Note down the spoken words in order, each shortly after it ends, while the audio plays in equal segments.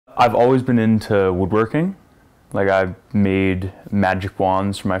I've always been into woodworking. Like I've made magic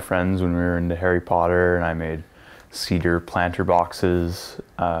wands for my friends when we were into Harry Potter, and I made cedar planter boxes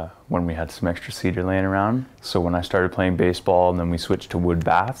when we had some extra cedar laying around. So when I started playing baseball and then we switched to wood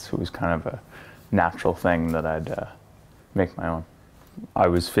bats, it was kind of a natural thing that I'd make my own. I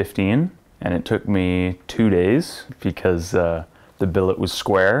was 15 and it took me 2 days because the billet was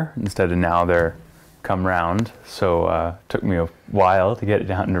square instead of now they're come round. So it took me a while to get it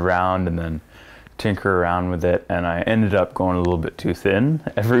down to round and then tinker around with it, and I ended up going a little bit too thin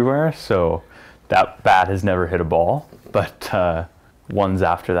everywhere, so that bat has never hit a ball, but ones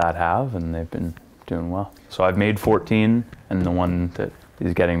after that have, and they've been doing well. So I've made 14 and the one that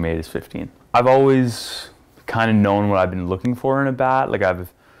is getting made is 15. I've always kind of known what I've been looking for in a bat. Like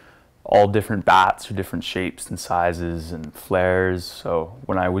I've all different bats are different shapes and sizes and flares, so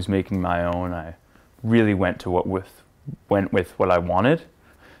when I was making my own I really went with what I wanted.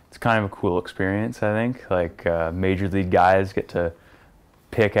 It's kind of a cool experience, I think. Like major league guys get to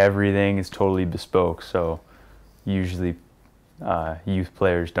pick everything. It's totally bespoke, so usually youth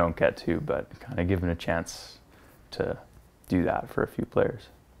players don't get to, but kind of given a chance to do that for a few players.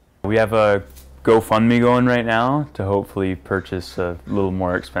 We have a GoFundMe going right now to hopefully purchase a little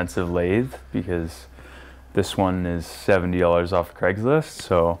more expensive lathe, because this one is $70 off Craigslist,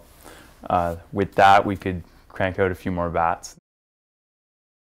 so with that we could crank out a few more bats.